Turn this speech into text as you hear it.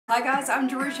Hi guys, I'm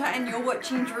Jerusha and you're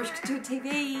watching Jerusha Couture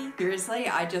TV. Seriously,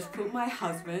 I just put my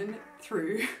husband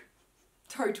through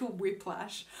total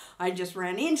whiplash. I just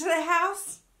ran into the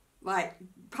house, like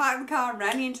parked the car,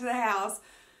 ran into the house,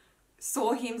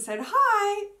 saw him, said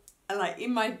hi, and like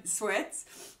in my sweats,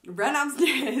 ran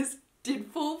upstairs, did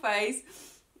full face,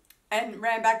 and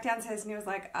ran back downstairs and he was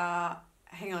like,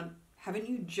 hang on, haven't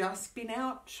you just been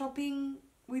out shopping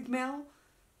with Mel,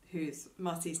 who's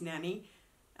Mussie's nanny?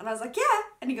 And I was like, yeah.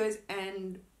 And he goes,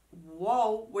 and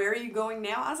whoa, where are you going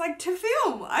now? I was like, to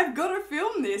film. I've got to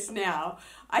film this now.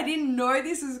 I didn't know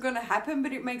this was going to happen,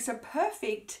 but it makes a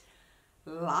perfect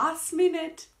last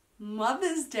minute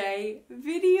Mother's Day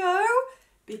video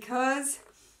because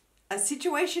a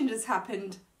situation just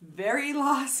happened very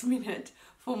last minute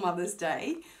for Mother's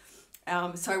Day.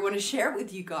 So I want to share it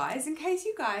with you guys in case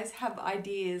you guys have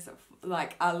ideas,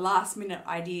 like last minute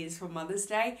ideas for Mother's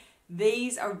Day.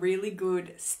 These are really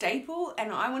good staple,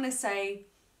 and I want to say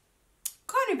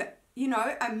kind of, you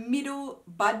know, a middle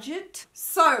budget.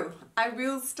 So I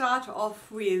will start off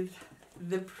with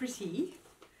the pretty,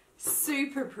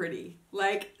 super pretty,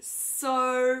 like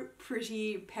so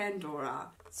pretty Pandora.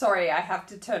 Sorry, I have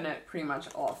to turn it pretty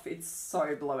much off. It's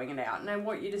so blowing it out, and I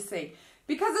want you to see.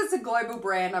 Because it's a global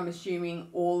brand, I'm assuming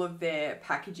all of their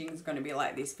packaging is going to be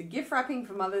like this for gift wrapping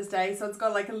for Mother's Day. So it's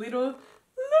got like a little look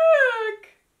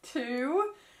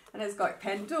too, and it's got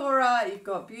Pandora, you've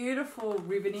got beautiful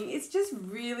ribboning. It's just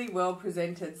really well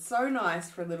presented, so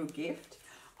nice for a little gift.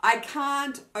 I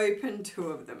can't open two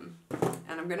of them,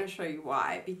 and I'm going to show you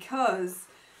why. Because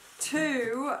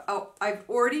I've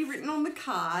already written on the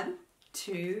card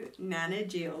to Nana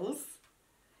Jill's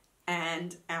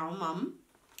and our mum,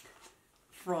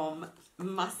 from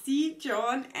Mussie,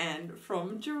 John, and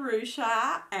from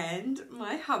Jerusha and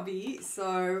my hubby.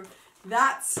 So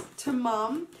that's to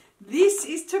Mum. This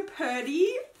is to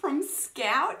Purdy from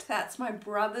Scout. That's my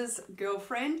brother's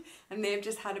girlfriend, and they've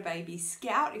just had a baby.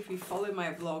 Scout, if you follow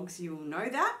my vlogs, you'll know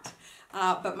that.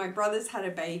 But my brother's had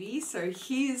a baby, so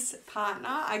his partner,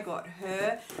 I got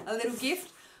her a little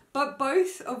gift. But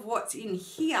both of what's in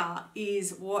here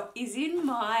is what is in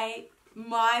my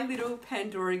little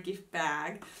Pandora gift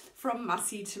bag from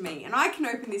Mussie to me. And I can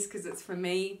open this because it's for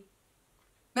me.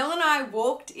 Mel and I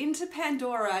walked into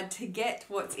Pandora to get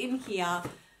what's in here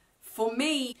for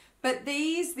me, but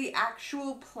these, the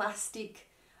actual plastic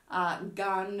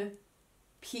gun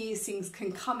piercings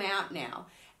can come out now.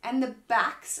 And the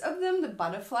backs of them, the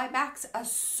butterfly backs, are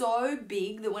so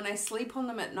big that when I sleep on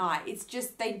them at night, it's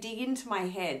just, they dig into my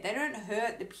head. They don't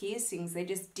hurt the piercings, they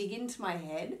just dig into my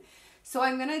head. So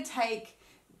I'm going to take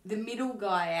the middle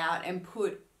guy out and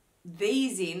put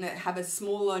these in that have a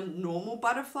smaller normal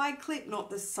butterfly clip,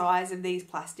 not the size of these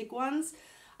plastic ones.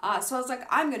 So I was like,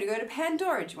 I'm going to go to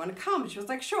Pandora. Do you want to come? She was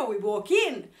like, sure. We walk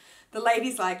in. The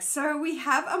lady's like, so we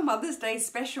have a Mother's Day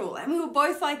special. And we were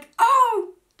both like,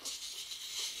 oh,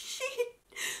 shit.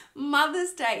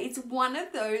 Mother's Day. It's one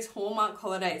of those Hallmark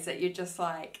holidays that you're just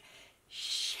like,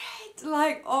 shit.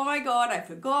 Like, oh my God, I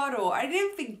forgot. Or I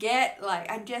didn't forget. Like,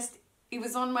 it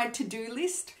was on my to-do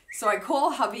list. So I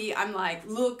call hubby. I'm like,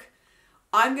 look,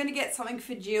 I'm going to get something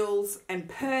for Jill's and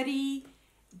Purdy.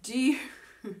 Do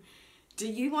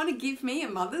you want to give me a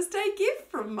Mother's Day gift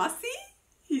from Mussie?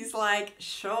 He's like,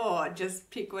 sure,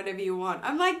 just pick whatever you want.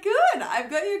 I'm like, good, I've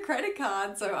got your credit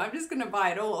card, so I'm just going to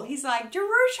buy it all. He's like,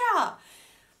 Jerusha.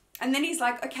 And then he's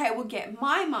like, okay, we'll get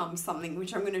my mum something,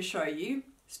 which I'm going to show you.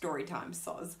 Story time,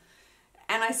 soz.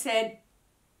 And I said,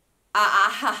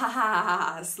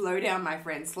 slow down, my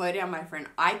friend, slow down, my friend.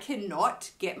 I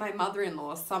cannot get my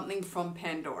mother-in-law something from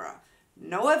Pandora.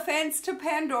 No offense to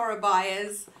Pandora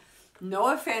buyers.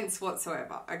 No offense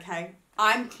whatsoever, okay?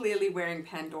 I'm clearly wearing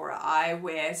Pandora. I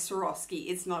wear SWAROVSKI.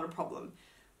 It's not a problem.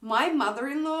 My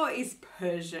mother-in-law is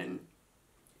Persian.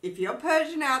 If you're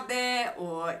Persian out there,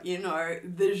 or, you know,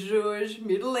 the Zhuzh,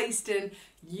 Middle Eastern,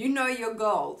 you know your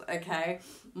gold, okay?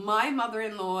 My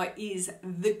mother-in-law is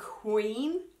the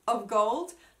queen of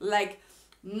gold. Like,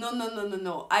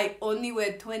 no. I only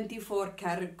wear 24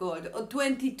 karat gold, or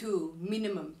 22,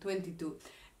 minimum 22.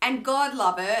 And God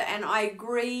love her, and I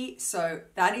agree. So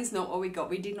that is not what we got.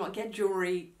 We did not get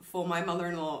jewelry for my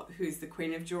mother-in-law, who's the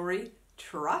queen of jewelry.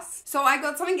 Trust. So I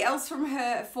got something else for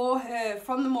her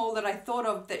from the mall that I thought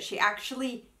of that she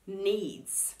actually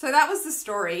needs. So that was the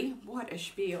story. What a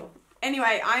spiel.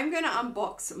 Anyway, I'm going to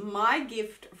unbox my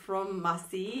gift from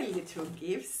Mussie. Little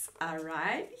gifts are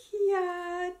right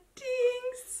here. Ding!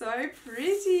 So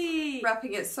pretty.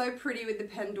 Wrapping it so pretty with the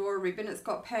Pandora ribbon. It's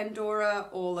got Pandora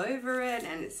all over it,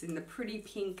 and it's in the pretty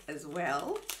pink as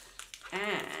well.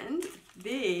 And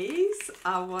these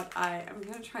are what I'm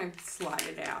going to try and slide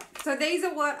it out. So these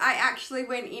are what I actually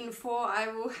went in for. I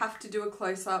will have to do a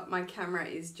close-up. My camera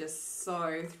is just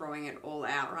so throwing it all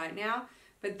out right now.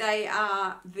 But they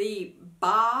are the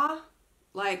bar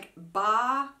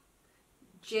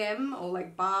gem or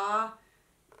like bar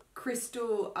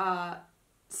crystal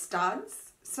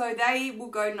studs. So they will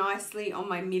go nicely on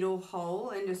my middle hole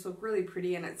and just look really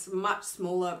pretty, and it's a much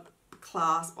smaller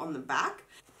clasp on the back.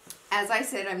 As I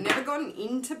said, I've never gotten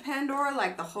into Pandora,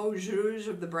 like the whole zhuzh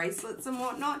of the bracelets and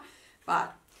whatnot,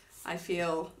 but I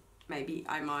feel maybe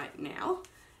I might now.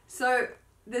 So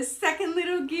the second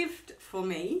little gift for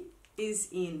me is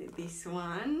in this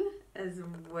one as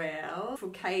well. For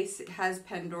case it has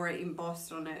Pandora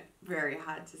embossed on it, very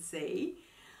hard to see.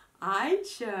 I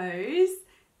chose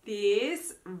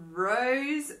this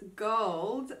rose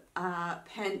gold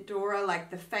Pandora,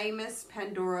 like the famous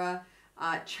Pandora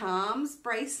charms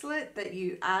bracelet that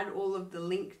you add all of the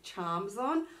linked charms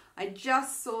on. I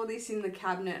just saw this in the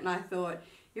cabinet and I thought,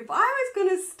 if I was going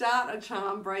to start a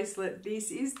charm bracelet, this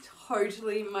is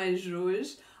totally my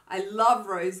zhuzh. I love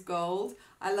rose gold.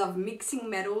 I love mixing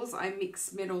metals. I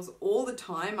mix metals all the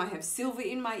time. I have silver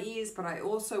in my ears, but I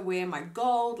also wear my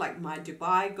gold, like my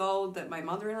Dubai gold that my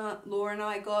mother-in-law and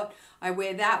I got. I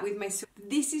wear that with my silver.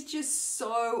 This is just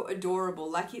so adorable.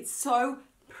 Like, it's so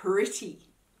pretty.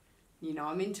 You know,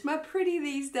 I'm into my pretty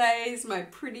these days, my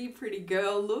pretty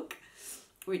girl look,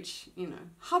 which, you know,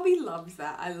 hubby loves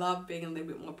that. I love being a little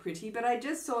bit more pretty, but I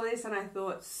just saw this and I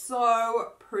thought,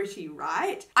 so pretty,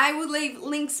 right? I will leave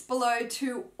links below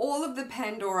to all of the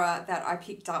Pandora that I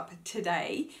picked up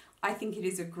today. I think it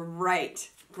is a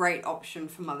great option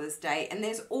for Mother's Day, and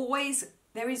there is always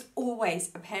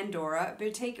a Pandora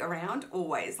boutique around,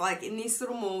 always. Like in this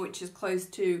little mall, which is close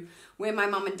to where my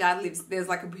mum and dad lives, there's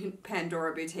like a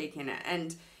Pandora boutique in it.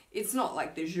 And it's not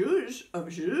like the zhuzh of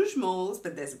zhuzh malls,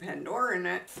 but there's a Pandora in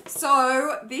it.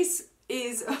 So this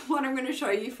is what I'm going to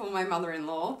show you for my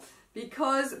mother-in-law.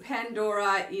 Because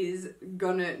Pandora is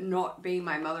gonna not be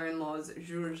my mother-in-law's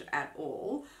zhuzh at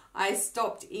all, I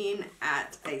stopped in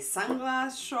at a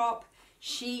sunglass shop.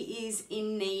 She is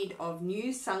in need of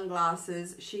new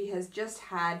sunglasses. She has just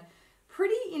had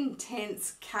pretty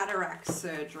intense cataract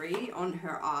surgery on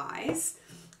her eyes.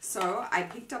 So I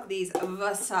picked up these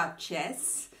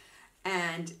Versace's,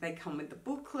 and they come with the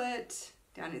booklet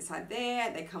down inside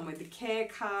there. They come with the care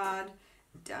card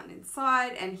down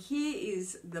inside, and here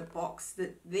is the box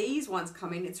that these ones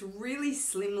come in. It's really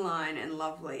slimline and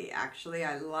lovely, actually.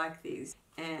 I like these.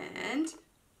 And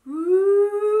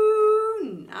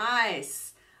ooh,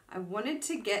 nice. I wanted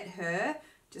to get her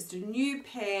just a new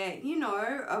pair, you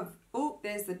know, of, oh,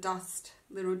 there's the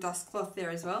little dust cloth there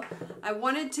as well. I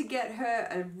wanted to get her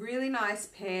a really nice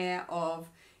pair of,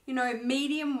 you know,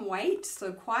 medium weight,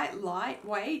 so quite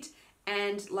lightweight,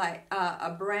 and like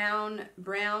a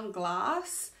brown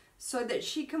glass, so that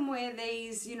she can wear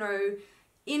these, you know,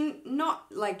 not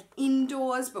like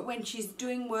indoors, but when she's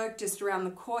doing work just around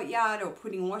the courtyard or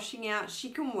putting washing out, she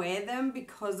can wear them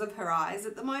because of her eyes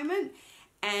at the moment,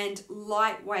 and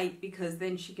lightweight because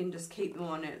then she can just keep them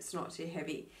on and it's not too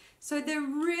heavy. So they're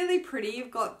really pretty.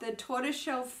 You've got the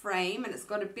tortoiseshell frame and it's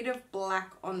got a bit of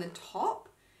black on the top.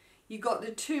 You got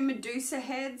the two Medusa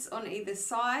heads on either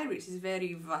side, which is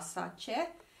very Versace,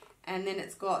 and then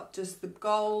it's got just the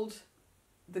gold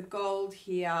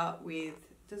here with,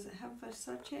 does it have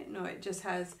Versace? No, it just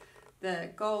has the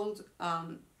gold,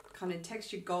 kind of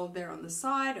textured gold there on the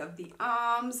side of the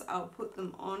arms. I'll put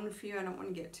them on for you. I don't want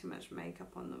to get too much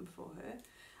makeup on them for her.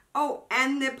 Oh,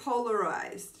 and they're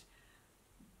polarized.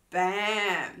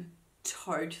 Bam!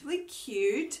 Totally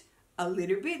cute. A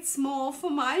little bit small for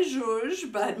my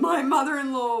zhuzh, but my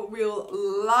mother-in-law will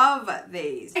love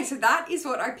these. Okay, so that is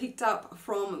what I picked up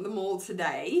from the mall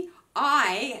today.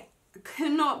 I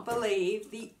cannot believe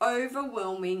the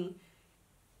overwhelming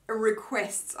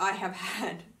requests I have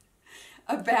had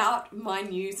about my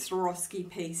new Swarovski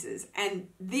pieces. And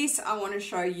this I want to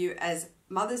show you as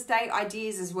Mother's Day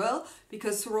ideas as well,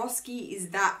 because Swarovski is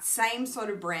that same sort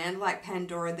of brand like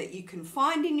Pandora that you can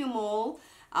find in your mall,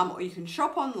 or you can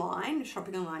shop online.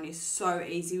 Shopping online is so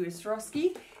easy with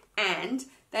Swarovski, and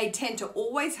they tend to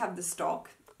always have the stock.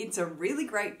 It's a really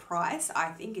great price, I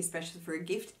think, especially for a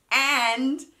gift,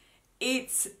 and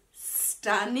it's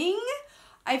stunning.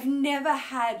 I've never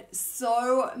had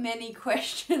so many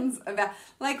questions about,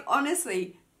 like,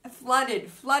 honestly, flooded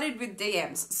with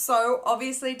DMs. So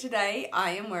obviously today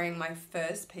I am wearing my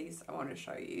first piece I want to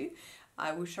show you.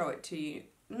 I will show it to you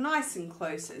nice and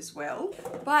close as well.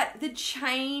 But the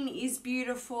chain is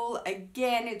beautiful.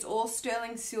 Again, it's all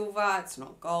sterling silver. It's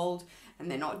not gold and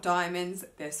they're not diamonds.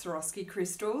 They're Swarovski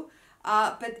crystal.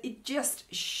 but it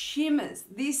just shimmers.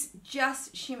 This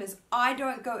just shimmers. I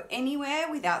don't go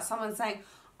anywhere without someone saying,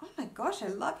 oh my gosh, I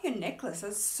love your necklace.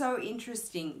 That's so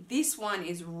interesting. This one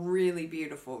is really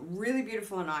beautiful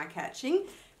and eye-catching.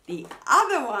 The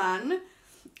other one,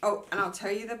 oh, and I'll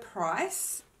tell you the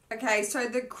price. Okay, so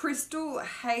the crystal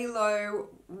halo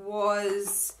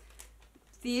was,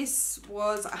 this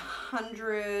was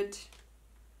 100.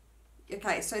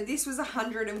 Okay, so this was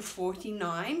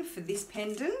 149 for this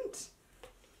pendant.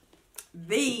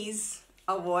 These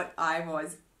are what I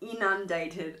was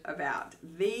inundated about.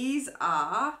 These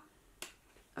are,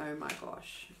 oh my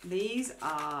gosh, these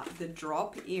are the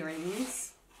drop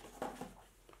earrings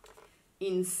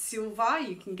in silver.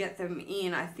 You can get them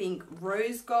in, I think,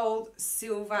 rose gold,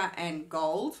 silver, and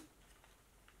gold.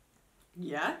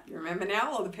 Yeah, you remember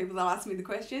now, all the people that asked me the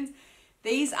questions.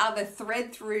 These are the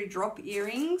thread through drop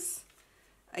earrings.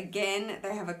 Again,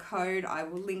 they have a code. I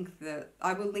will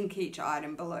link each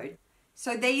item below.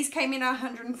 So these came in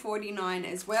 149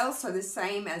 as well, so the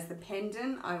same as the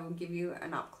pendant. I will give you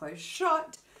an up close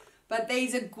shot. But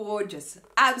these are gorgeous,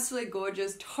 absolutely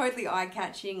gorgeous, totally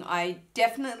eye-catching. I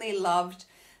definitely loved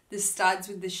the studs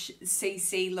with the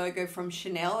CC logo from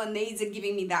Chanel, and these are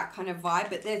giving me that kind of vibe,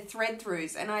 but they're thread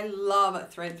throughs, and I love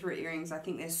thread through earrings. I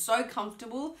think they're so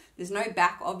comfortable. There's no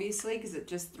back, obviously, because it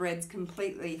just threads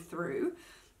completely through,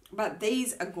 but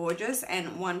these are gorgeous,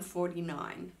 and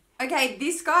 149. Okay,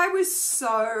 this guy was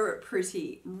so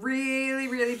pretty, really,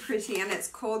 really pretty, and it's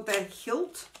called the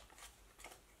Hilt.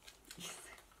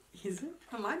 Is it?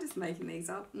 Am I just making these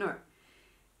up? No.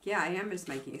 Yeah, I am just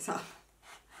making this up.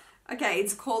 Okay,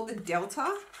 it's called the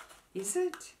Delta. Is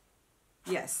it?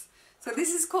 Yes. So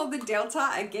this is called the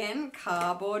Delta. Again,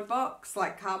 cardboard box,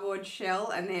 like cardboard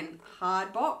shell, and then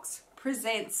hard box.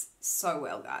 Presents so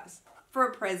well, guys. For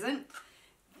a present,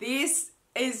 this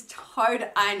is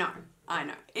I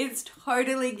know. It's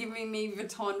totally giving me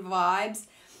Vuitton vibes.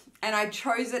 And I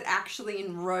chose it actually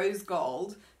in rose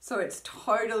gold. So it's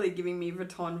totally giving me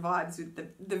Vuitton vibes with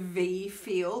the V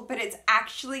feel. But it's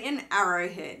actually an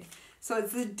arrowhead. So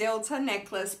it's the Delta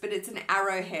necklace, but it's an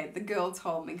arrowhead. The girl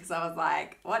told me because I was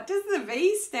like, what does the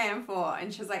V stand for?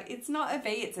 And she was like, it's not a V,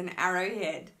 it's an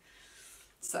arrowhead.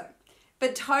 So,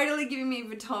 but totally giving me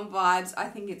Vuitton vibes. I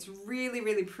think it's really,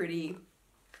 really pretty.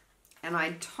 And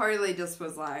I totally just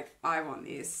was like, I want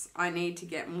this. I need to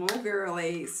get more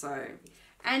girly. So,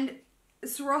 and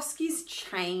Swarovski's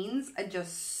chains are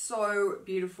just so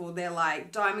beautiful. They're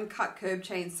like diamond cut curb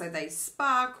chains, so they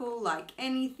sparkle like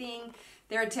anything.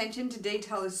 Their attention to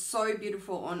detail is so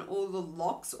beautiful on all the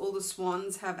locks. All the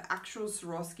swans have actual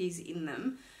Swarovskis in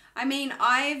them. I mean,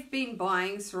 I've been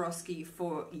buying Swarovski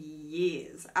for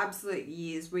years, absolute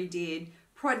years. We did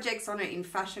projects on it in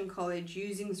fashion college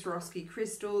using Swarovski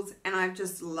crystals, and I've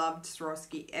just loved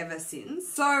Swarovski ever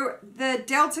since. So the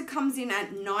Delta comes in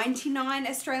at 99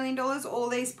 Australian dollars. All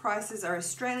these prices are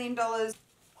Australian dollars.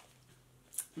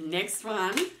 Next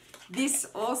one. This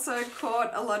also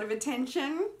caught a lot of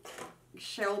attention.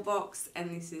 Shell box,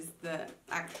 and this is the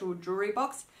actual jewelry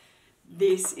box.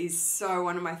 This is so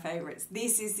one of my favorites.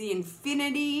 This is the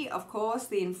Infinity, of course.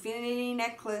 The Infinity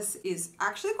necklace is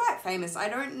actually quite famous. I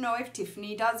don't know if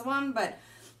Tiffany does one, but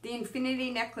the Infinity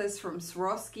necklace from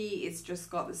Swarovski, it's just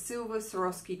got the silver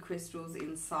Swarovski crystals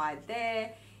inside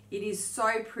there. It is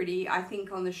so pretty. I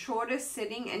think on the shortest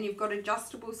setting, and you've got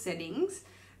adjustable settings,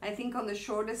 I think on the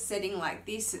shortest setting like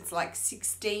this, it's like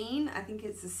 16. I think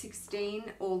it's a 16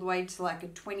 all the way to like a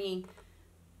 20,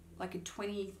 like a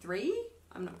 23.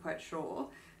 I'm not quite sure.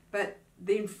 But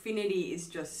the Infinity is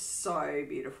just so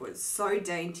beautiful. It's so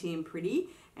dainty and pretty.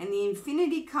 And the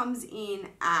Infinity comes in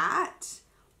at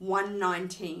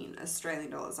 119 Australian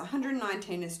dollars.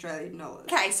 119 Australian dollars.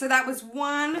 Okay, so that was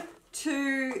 1,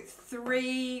 2,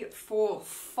 3, 4,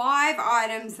 5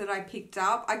 items that I picked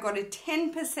up. I got a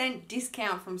 10%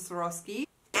 discount from Swarovski,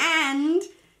 and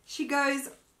she goes,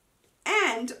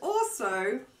 and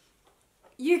also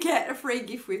you get a free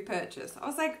gift with purchase. I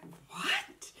was like,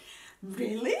 what?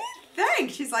 Really?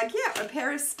 Thanks. She's like, yeah, a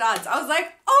pair of studs. I was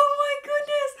like, oh my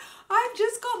goodness, I've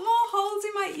just got more holes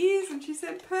in my ears. And she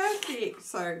said, perfect.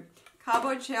 So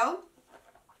cardboard shell,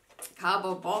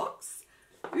 cardboard box.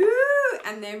 Ooh,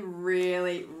 and they're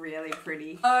really, really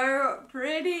pretty. So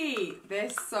pretty. They're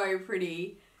so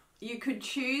pretty. You could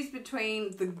choose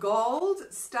between the gold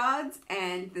studs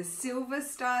and the silver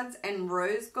studs and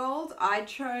rose gold. I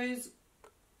chose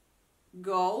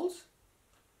gold.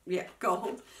 Yeah,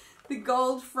 gold. The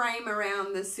gold frame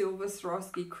around the silver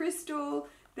Swarovski crystal.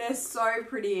 They're so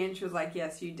pretty, and she was like,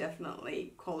 yes, you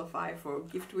definitely qualify for a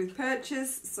gift with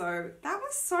purchase. So that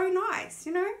was so nice,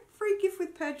 you know, free gift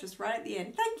with purchase right at the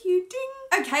end. Thank you,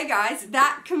 ding. Okay guys,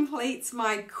 that completes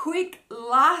my quick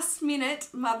last minute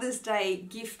Mother's Day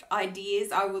gift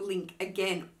ideas. I will link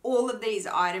again all of these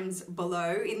items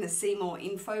below in the See More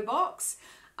info box.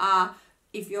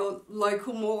 If your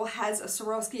local mall has a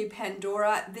Swarovski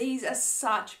Pandora, these are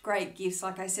such great gifts.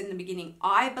 Like I said in the beginning,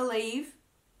 I believe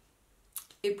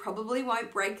it probably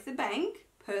won't break the bank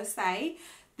per se.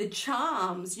 The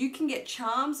charms, you can get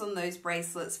charms on those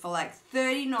bracelets for like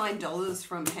 $39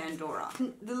 from Pandora.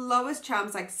 The lowest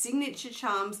charms, like signature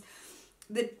charms,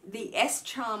 the S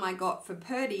charm I got for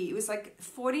Purdy, it was like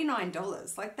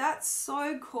 $49. Like, that's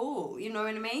so cool, you know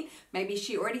what I mean? Maybe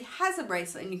she already has a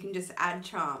bracelet and you can just add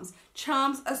charms.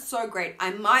 Charms are so great. I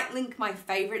might link my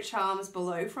favorite charms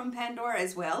below from Pandora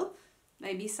as well.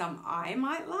 Maybe some I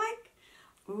might like.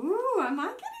 Ooh, I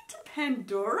might get into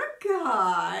Pandora,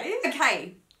 guys.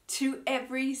 Okay, to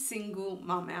every single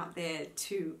mum out there,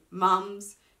 to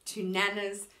mums, to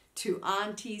nanas, to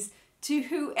aunties, to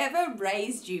whoever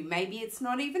raised you. Maybe it's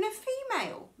not even a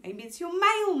female. Maybe it's your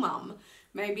male mum.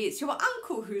 Maybe it's your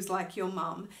uncle who's like your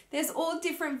mum. There's all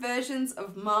different versions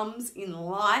of mums in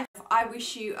life. I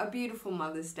wish you a beautiful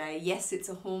Mother's Day. Yes, it's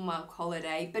a Hallmark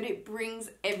holiday, but it brings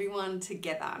everyone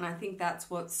together. And I think that's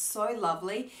what's so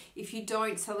lovely. If you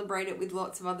don't celebrate it with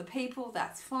lots of other people,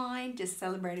 that's fine. Just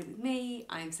celebrate it with me.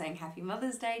 I'm saying Happy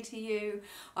Mother's Day to you.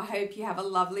 I hope you have a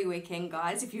lovely weekend,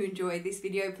 guys. If you enjoyed this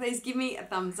video, please give me a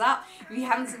thumbs up. If you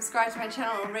haven't subscribed to my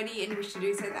channel already and wish to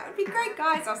do so, that would be great,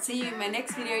 guys. I'll see you in my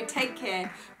next video. Take care.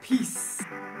 Peace.